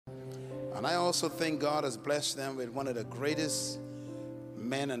And I also think God has blessed them with one of the greatest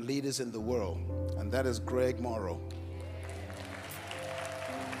men and leaders in the world, and that is Greg Morrow.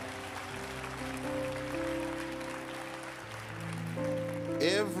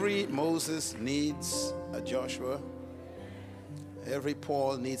 Every Moses needs a Joshua. Every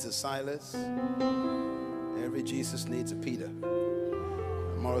Paul needs a Silas. Every Jesus needs a Peter.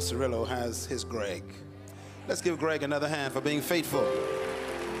 Morrow Cirillo has his Greg. Let's give Greg another hand for being faithful.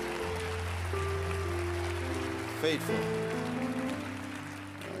 Faithful.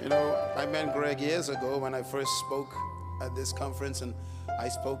 You know, I met Greg years ago when I first spoke at this conference, and I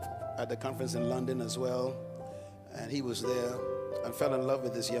spoke at the conference in London as well, and he was there. I fell in love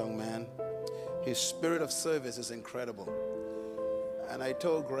with this young man. His spirit of service is incredible. And I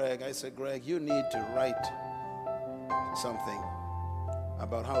told Greg, I said, Greg, you need to write something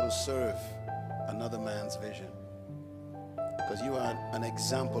about how to serve another man's vision, because you are an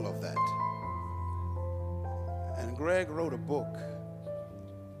example of that. And Greg wrote a book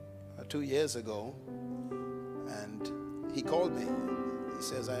 2 years ago, and he called me. He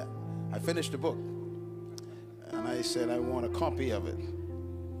says, I finished the book. And I said, I want a copy of it.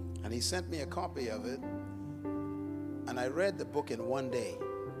 And he sent me a copy of it, and I read the book in one day.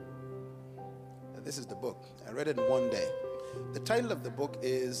 This is the book. I read it in one day. The title of the book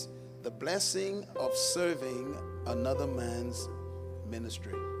is The Blessing of Serving Another Man's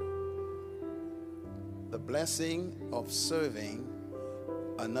Ministry. The Blessing of Serving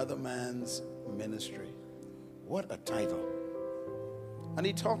Another Man's Ministry. What a title. And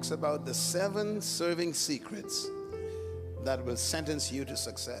he talks about the 7 serving secrets that will sentence you to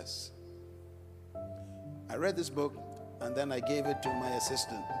success. I read this book, and then I gave it to my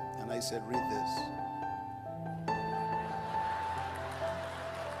assistant, and I said, read this.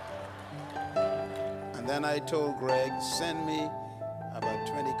 And then I told Greg, send me about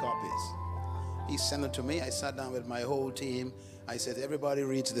 20 copies. He sent it to me. I sat down with my whole team. I said, everybody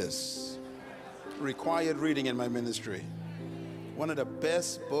reads this. Required reading in my ministry. One of the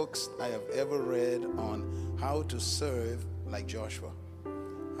best books I have ever read on how to serve like Joshua,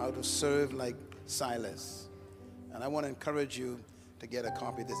 how to serve like Silas. And I want to encourage you to get a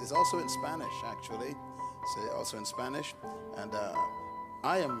copy of this. It's also in Spanish, actually. It's also in Spanish. And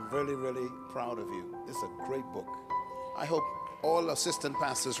I am really, really proud of you. This is a great book. I hope all assistant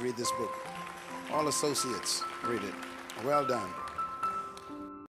pastors read this book. All associates read it. Well done.